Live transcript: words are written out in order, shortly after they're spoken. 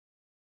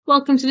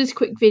Welcome to this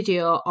quick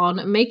video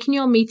on making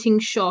your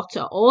meetings shorter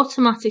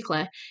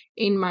automatically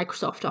in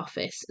Microsoft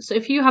Office. So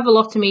if you have a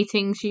lot of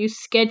meetings, you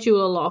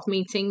schedule a lot of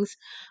meetings.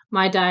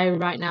 My diary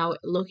right now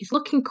is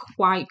looking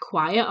quite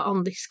quiet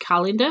on this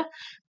calendar,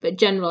 but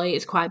generally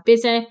it's quite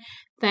busy.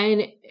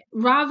 Then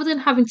rather than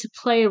having to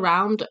play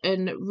around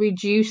and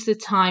reduce the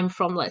time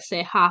from, let's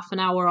say, half an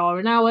hour or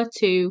an hour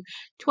to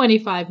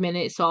 25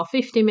 minutes or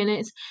 50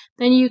 minutes,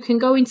 then you can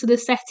go into the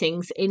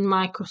settings in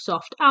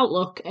Microsoft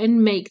Outlook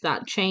and make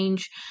that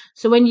change.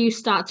 So when you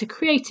start to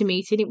create a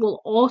meeting, it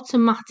will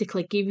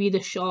automatically give you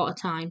the shorter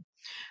time,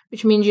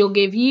 which means you'll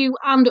give you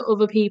and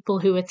other people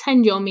who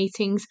attend your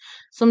meetings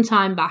some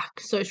time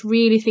back. So it's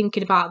really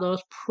thinking about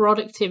those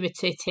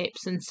productivity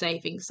tips and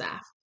savings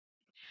there.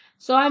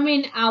 So I'm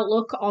in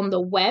Outlook on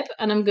the web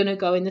and I'm going to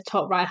go in the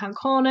top right hand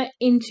corner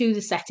into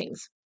the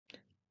settings.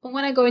 And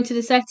when I go into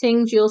the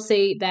settings, you'll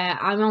see there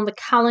I'm on the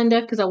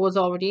calendar because I was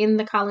already in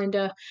the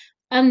calendar.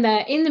 And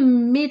there in the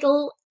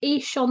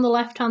middle-ish on the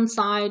left-hand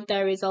side,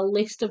 there is a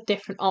list of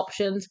different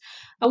options.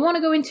 I want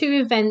to go into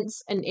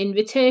events and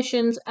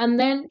invitations, and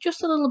then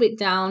just a little bit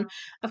down,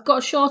 I've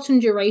got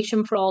shortened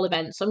duration for all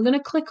events. So I'm going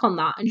to click on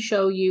that and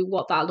show you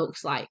what that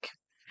looks like.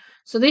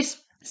 So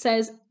this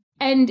says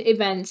end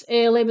events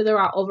early, but there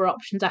are other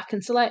options I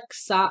can select.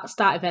 Start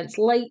events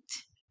late.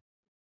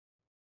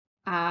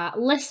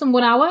 Less than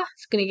 1 hour,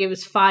 it's going to give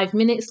us 5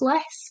 minutes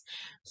less.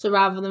 So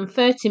rather than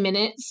 30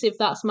 minutes, if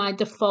that's my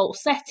default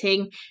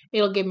setting,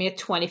 it'll give me a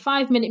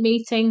 25-minute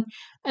meeting.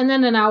 And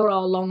then an hour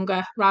or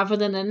longer, rather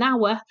than an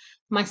hour,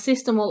 my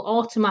system will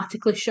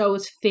automatically show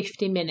us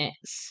 50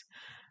 minutes,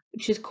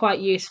 which is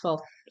quite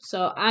useful.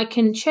 So I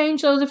can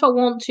change those if I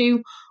want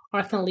to, or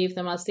I can leave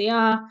them as they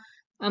are.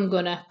 I'm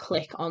going to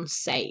click on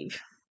save.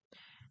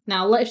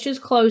 Now let's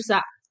just close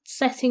that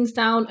settings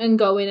down and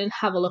go in and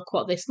have a look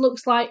what this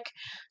looks like.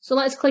 So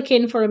let's click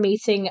in for a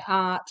meeting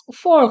at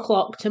 4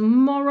 o'clock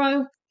tomorrow.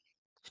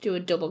 Let's do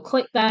a double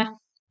click there.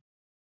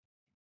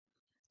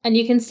 And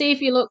you can see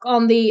if you look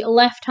on the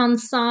left hand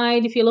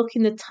side, if you look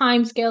in the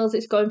timescales,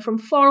 it's going from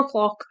 4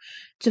 o'clock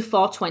to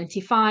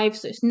 4:25.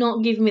 So it's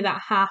not giving me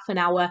that half an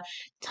hour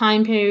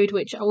time period,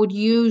 which I would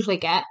usually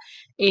get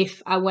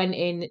if I went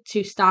in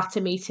to start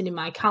a meeting in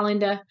my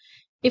calendar.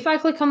 If I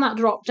click on that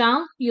drop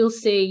down, you'll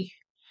see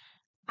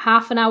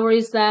half an hour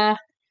is there,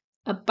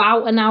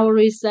 about an hour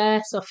is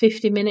there, so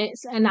 50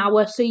 minutes, an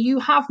hour. So you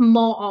have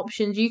more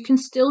options. You can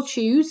still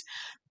choose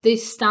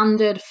this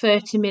standard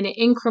 30-minute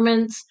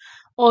increments,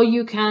 or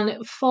you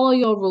can follow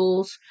your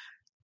rules,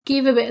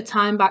 give a bit of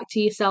time back to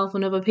yourself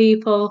and other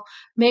people,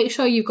 make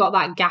sure you've got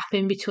that gap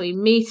in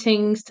between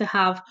meetings to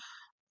have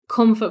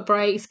comfort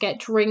breaks, get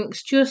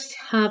drinks, just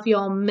have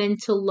your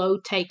mental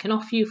load taken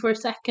off you for a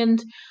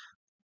second.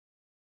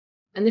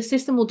 And the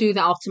system will do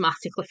that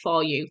automatically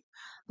for you.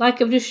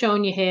 Like I've just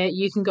shown you here,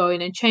 you can go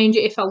in and change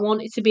it. If I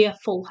want it to be a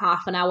full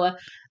half an hour,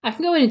 I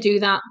can go in and do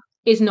that.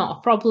 It's not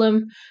a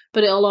problem,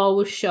 but it'll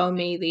always show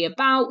me the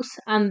abouts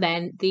and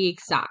then the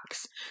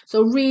exacts.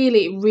 So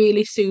really,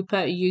 really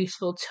super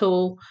useful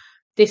tool.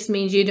 This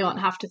means you don't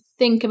have to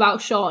think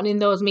about shortening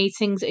those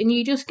meetings and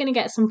you're just going to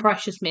get some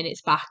precious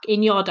minutes back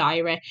in your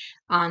diary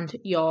and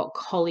your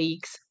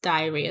colleagues'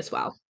 diary as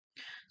well.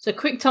 So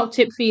quick top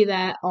tip for you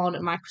there on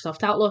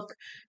Microsoft Outlook.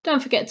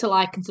 Don't forget to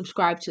like and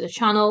subscribe to the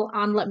channel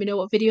and let me know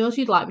what videos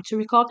you'd like me to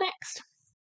record next.